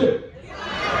 what you do?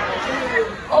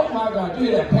 Oh my God, you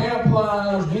hear that?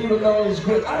 Pamplines, needle nose,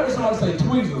 grip. I heard somebody say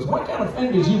tweezers. What kind of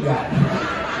fingers you got?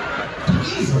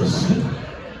 Tweezers.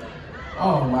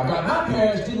 Oh my God, my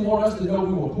parents didn't want us to know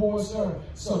we were poor, sir.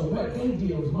 So what they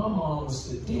did was, my mom was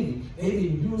sadistic. They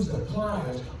didn't use the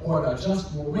pliers or an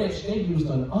adjustable wrench. They used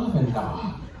an oven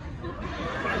knob.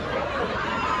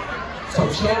 So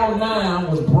Channel 9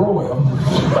 was broiled.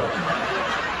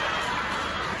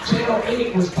 Channel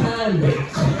 8 was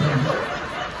time-based.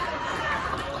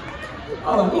 I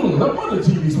was like, no wonder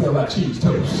TV smell like cheese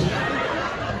toast.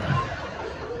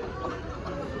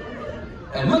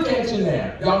 And look at you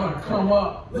now. Y'all done come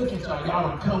up. Look at y'all. Y'all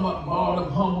done come up from all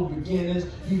them humble beginnings.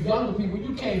 You younger people,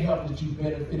 you can't help that you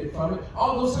benefited from it.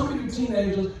 Although some of you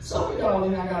teenagers, some of y'all,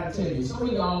 and I gotta tell you, some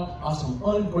of y'all are some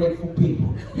ungrateful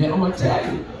people. Yeah, I'm gonna tell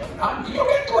you. You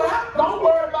get clapped. Don't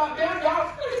worry about them. Y'all,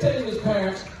 let me tell you this,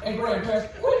 parents and grandparents,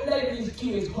 quit letting these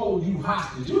kids hold you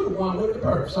hostage. You're the one with the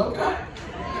purse, okay?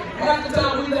 Half the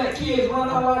time we let kids run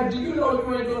our life, do you know what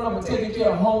you ain't doing? I'm taking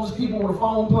care of homeless people with a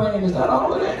phone plan. Is that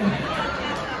all of that?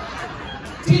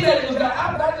 Teenagers got,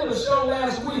 I did a show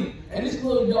last week, and this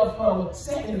little young fella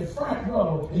sat in the front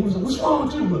row, and he was like, what's wrong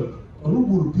with you? Look, I don't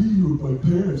want to be here with my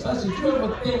parents. I said, you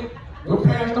ever think your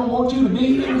parents don't want you to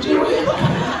be here with you?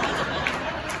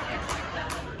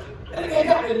 And they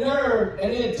got the nerve,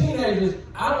 and then teenagers,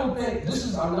 I don't think,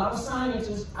 I'm not a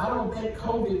scientist, I don't think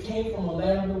COVID came from a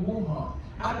lab in Wuhan.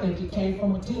 I think it came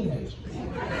from a teenager.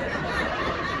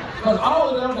 Because all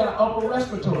of them got upper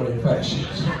respiratory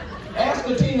infections. Ask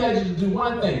a teenager to do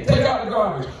one thing. Take out the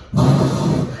garbage.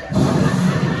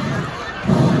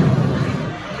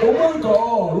 Oh my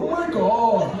God, oh my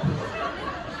God.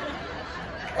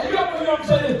 And you know what I'm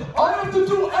saying? I have to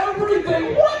do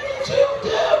everything. What did you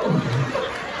do?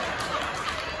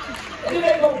 And then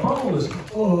they go boneless.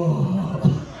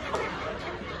 Oh.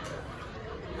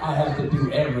 I have to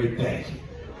do everything.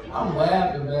 I'm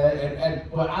laughing, man,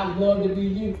 but I love to be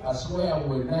you. I swear I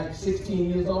would. 16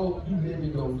 years old, you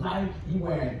living your life, you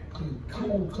wearing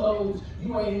cool clothes.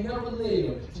 You ain't never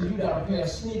lived till you got a pair of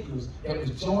sneakers that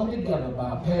was joined together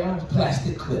by a pair of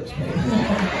plastic clips, man.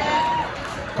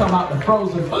 Come out the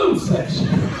frozen food section.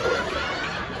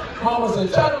 Mama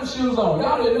said, try them shoes on.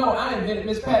 Y'all didn't know I invented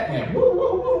Miss Pac-Man. Woo,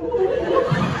 woo, woo, woo, woo.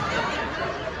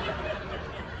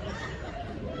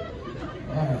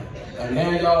 And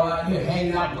now y'all out here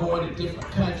hanging out, going to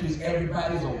different countries.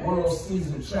 Everybody's a world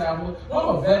seasoned traveler. What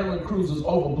are veteran cruisers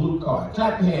over blue card?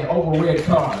 Clap your hand over red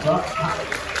cards.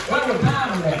 What was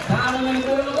diamond at? Diamond in the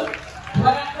middle?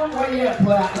 Platinum? Where you at,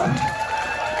 platinum?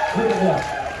 Look at that.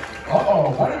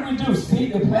 Uh-oh, what did we do? See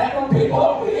the platinum people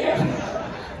over here?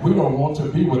 We don't want to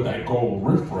be with that gold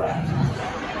riffraff.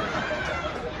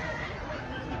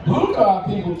 Blue card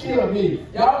people kill me.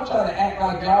 Y'all try to act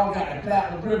like y'all got the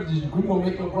platinum privileges. We gonna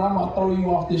make your grandma throw you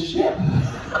off this ship.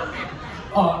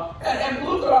 And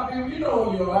blue card people, you know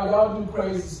who you are. Y'all do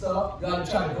crazy stuff. Y'all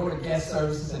try to go to guest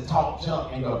services and talk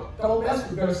junk and go, don't mess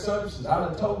with their services. I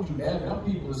done told you that. Them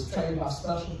people is trained by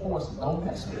special forces. Don't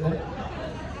mess with them.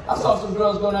 I saw some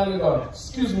girls go down there and go,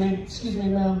 excuse me,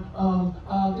 ma'am,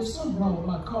 there's something wrong with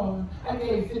my car. I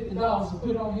gave $50 to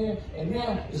put on here, and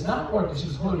now it's not working. She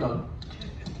was holding on.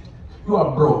 You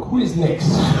are broke. Who is next?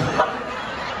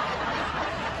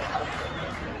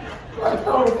 Like,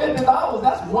 for $50,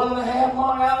 that's 1.5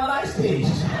 Long Island iced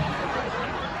teas.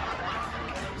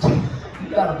 You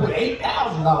gotta put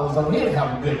 $8,000 on here to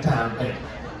have a good time, baby.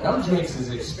 Them drinks is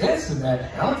expensive, man.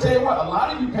 And I'm gonna tell you what, a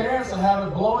lot of you parents are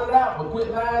having blowing it out, but quit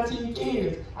lying to your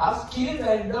kids. Kids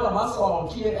ain't dumb. I saw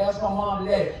a kid ask my mom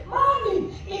today,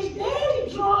 Mommy, is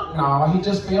Daddy drunk? No, he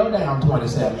just fell down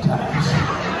 27 times.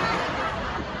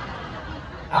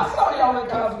 I saw y'all in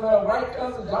Cozumel, right,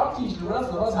 cousins? Y'all teach the rest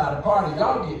of us how to party.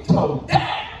 Y'all get told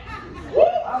that.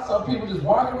 I saw people just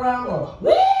walking around going,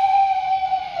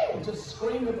 woo! Just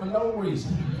screaming for no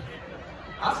reason.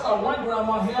 I saw one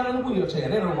grandma had in a wheelchair.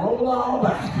 They done rolled all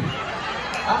back.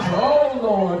 I said, oh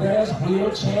Lord, there's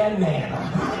wheelchair Nana.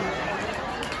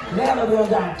 Nana done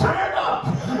got turned up.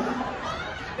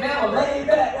 Nana laid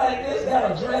back like this,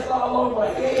 got a dress all over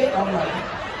her head. I'm like,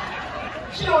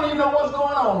 she don't even know what's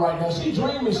going on right now. She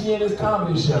dreaming she in this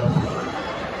comedy show.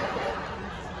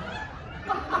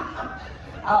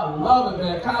 I love it,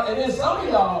 man. And then some of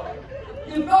y'all,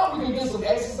 you know we can get some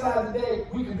exercise today.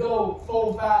 We could go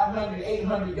 400, 500,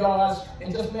 800 yards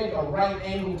and just make a right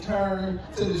angle turn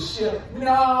to the ship.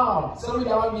 No, some of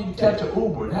y'all need to catch an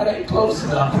Uber. That ain't close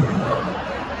enough.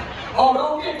 Oh,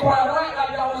 don't get quiet. I ain't like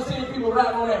y'all want to see people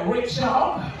riding on that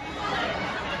rickshaw.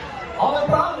 Only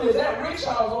problem is that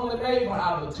rickshaw is only made for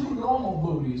either 2 normal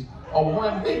booties or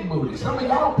 1 big booty. Some of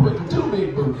y'all putting 2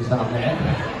 big booties on there.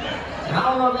 And I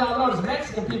don't know if y'all notice,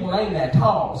 Mexican people ain't that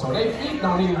tall, so their feet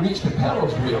don't even reach the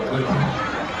pedals real good.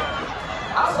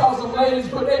 I saw some ladies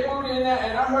put their booty in there,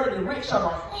 and I heard the rickshaw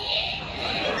go,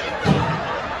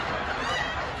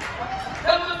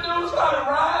 that little dude started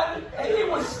riding, and he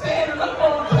was standing up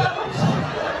on the pedals.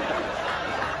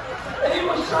 And he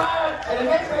was trying, and the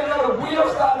next thing you know, the wheel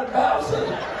started bouncing.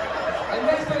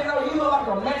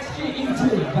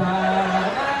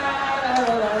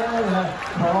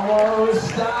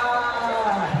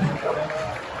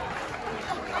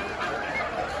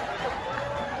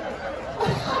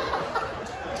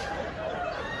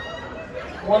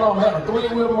 going on? We had a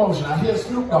three-wheel motion. I hear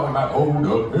Snoop Dogg like, hold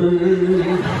up,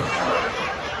 hey.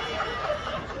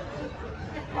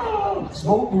 Oh,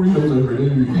 smoke burritos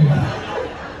every day.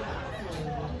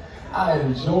 I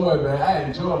enjoy it, man. I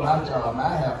enjoy my job, man.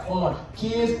 I have fun.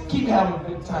 Kids, keep having a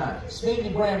good time. Spend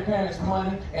your grandparents'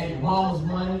 money and your mama's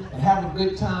money and have a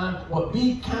good time, but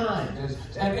be kind.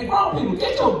 And grown people,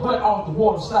 get your butt off the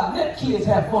water slide. Let kids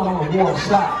have fun on the water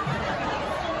slide.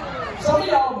 Some of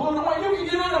y'all booty, well, you can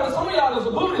get in there, but some of y'all there's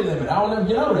a booty limit. I don't know if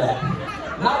you know that.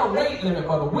 Not a weight limit,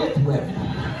 but a width limit.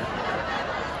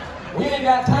 We ain't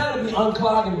got time to be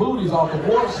unclogging booties off the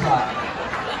water slide.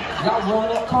 Y'all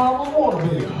run up Carnival water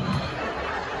bill.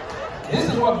 This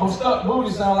is what stuck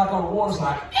booty sound like on the water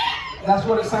slide. That's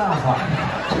what it sounds like.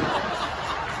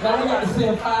 Now we got to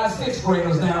send 5, 6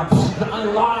 graders down to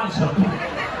unlodge them.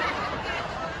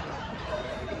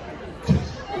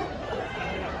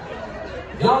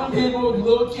 Young people,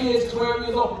 little kids, 12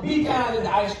 years old, be kind to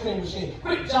the ice cream machine.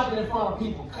 Quit jumping in front of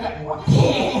people, cutting one.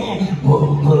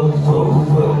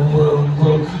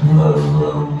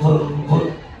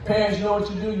 Parents, you know what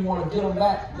you do? You want to get them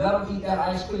back, let them eat that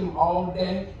ice cream all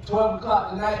day. 12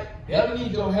 o'clock tonight, they'll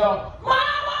need your help.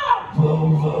 Mama!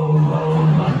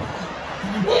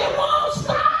 It won't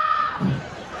stop!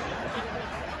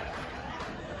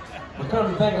 But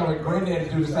come to think of it, Granddaddy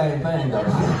do the same thing, though.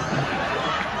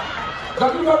 So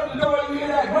you go to the door, you hear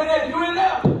that? Granddaddy, you in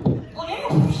there?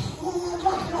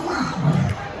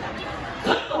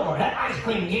 Good Lord, that ice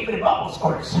cream gave me the bubble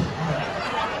squirts.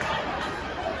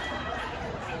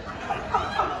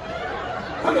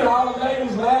 Look at all the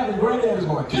ladies laughing. Granddaddy's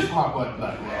going, kiss my butt,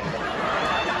 black man.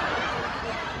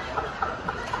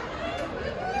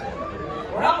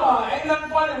 Grandma, ain't nothing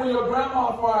funny when your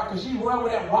grandma fart, because she run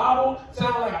with that wobble,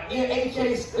 sound like an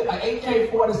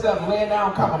AK-47 laying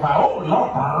down, talking about, oh,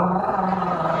 Lord.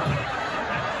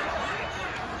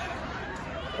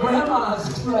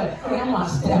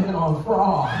 Grandma's stepping on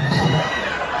frogs.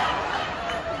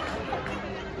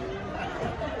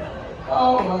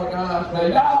 Oh my gosh,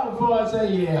 man. Y'all have fun, say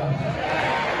yeah.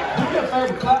 Do me a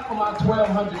favor, clap for my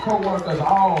 1,200 co-workers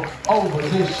all over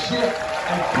this ship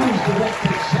and cruise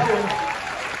directed show.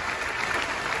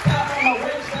 Clap on my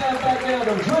wait stand back there,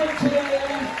 the drink team.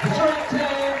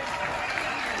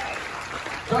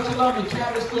 Don't you love your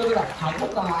cameras still like, hi,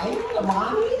 look the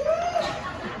mommy?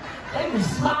 They be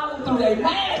smiling through their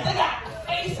masks. They got a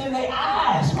face in their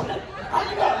eyes. How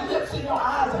you got lips in your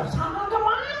eyes?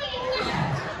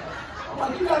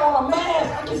 Like you got on a mask,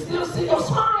 I can still see your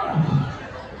smile.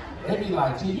 They be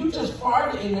like, gee, you just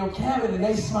farted in your cabin and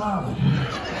they smiling.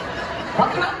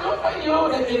 What can I do for you?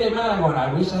 They in their mind going,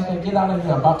 I wish I could get out of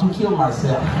here, I'm about to kill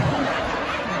myself.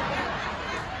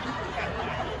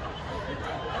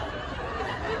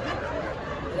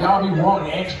 Y'all be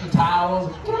wanting extra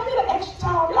towels. Can I get an extra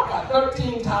towel? Y'all got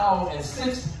 13 towels and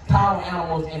 6 towel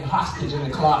animals in hostage in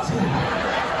the closet.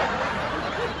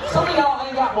 Some of y'all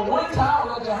ain't got but 1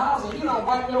 towel at your house and you don't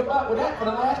wipe your butt with that for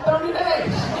the last 30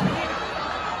 days.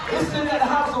 It's sitting at the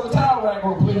house on the towel rack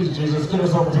going, please, Jesus, get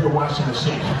us over to the washing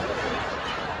machine.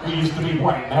 We used to be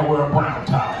white, now we're a brown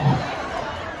towel.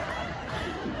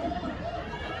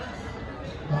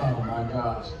 Oh my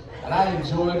gosh. And I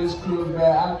enjoy this cruise,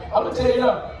 man. I'm gonna tell you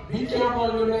up, be careful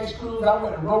on your next cruise. I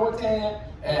went to Roatan.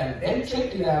 And they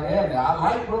tricky down there. Now, I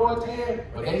like Roatan,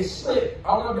 but they slick. I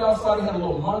don't know if y'all saw they had a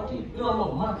little monkey. You know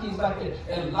little monkeys like that?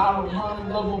 And lotto money,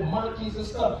 little monkeys and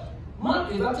stuff.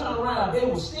 Monkeys, I turned around, they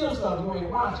would steal stuff you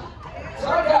ain't watching. So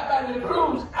I got back to the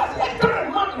cruise. I said, that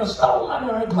darn monkey done stole my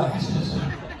darn glasses.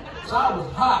 So I was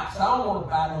hot, so I don't want to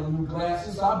buy no new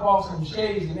glasses. So I bought some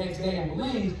shades the next day in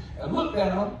Belize and looked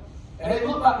at them. And they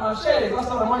looked like my shades. I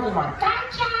saw the monkey like,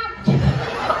 gotcha!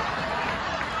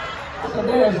 So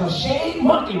there's a shade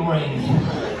monkey ring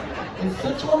in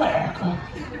Central America.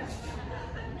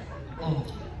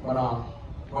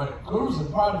 But cruising,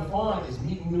 part of the fun is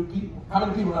meeting new people. How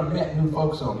many people have met new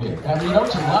folks on here? I mean,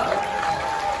 don't you love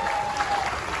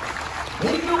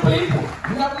it? Meet new people.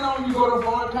 You never know when you go to a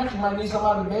foreign country, you might need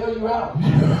somebody to bail you out.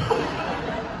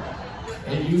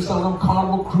 And use some of them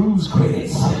Carnival cruise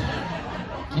credits.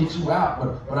 Get you out,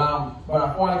 but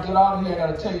before I get out of here, I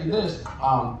gotta tell you this.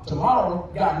 Tomorrow,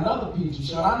 we got another PG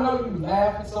show. I know you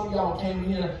laughing. Some of y'all came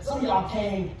here. Some of y'all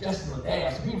came just to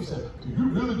dance. So people said, "Can you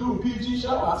really do a PG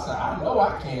show?" I said, "I know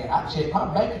I can. I check my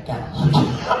bank account.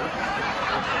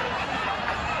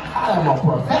 I am a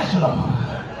professional."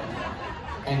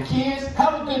 And kids,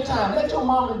 have a good time. Let your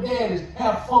mom and daddies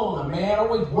have fun, man.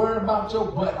 Always worrying about your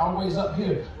butt, always up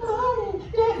here.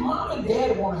 Mom and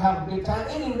daddy want to have a good time.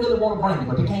 They didn't really want to bring you,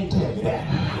 but they can't tell you that.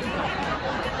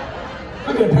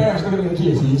 Look at the parents, look at the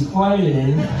kids. He's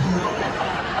playing.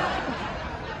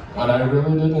 but I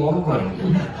really didn't want to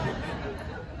bring you.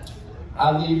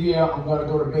 I leave here, I'm gonna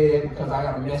go to bed because I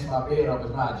gotta mess my bed up.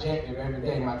 It's my objective every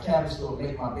day. My cabin store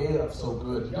make my bed up so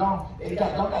good. Y'all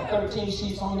got 13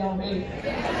 sheets on y'all bed?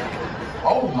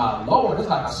 Oh my Lord, it's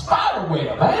like a spider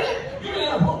web, ain't it? You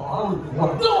know what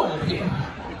I'm doing here.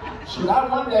 Shoot,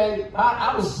 one day,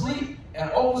 I was asleep and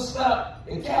overslept.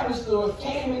 The cabin store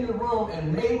came in the room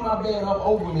and made my bed up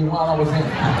over me while I was in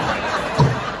it.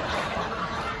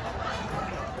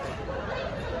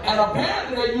 And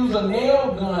apparently they use a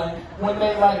nail gun when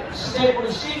they like staple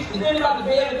the sheets. And then about the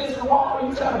bed against the wall,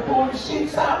 you try to pull the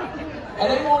sheets out,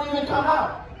 and they won't even come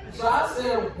out. So I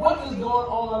said, what is going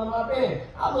on under my bed?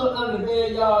 I looked under the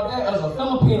bed, y'all, there was a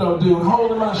Filipino dude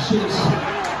holding my sheets.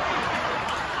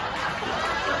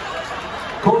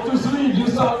 Go to sleep, you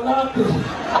saw nothing.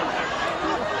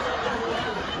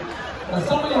 Now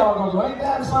some of y'all gonna go, ain't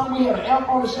that something? We had an elf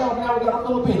on the shelf, now we got a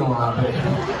Filipino on our bed.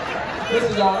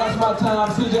 Listen, y'all, that's my time.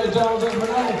 CJ Jones and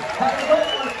Renee. Have a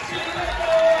great one. See you later.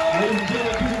 Ladies and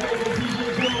gentlemen, CJ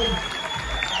Jones.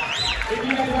 If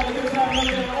you guys had a good time, let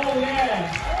me know. Oh,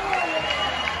 yeah.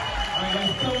 All right,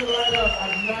 guys, coming right up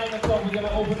at 9 o'clock. We're going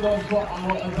to open doors for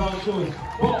our adult shows.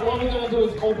 But what we're going to do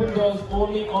is open doors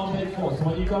only on deck 4. So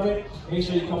when you come in, make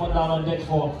sure you come on down on deck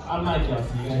 4. I'm Mike, y'all.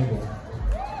 See you guys there.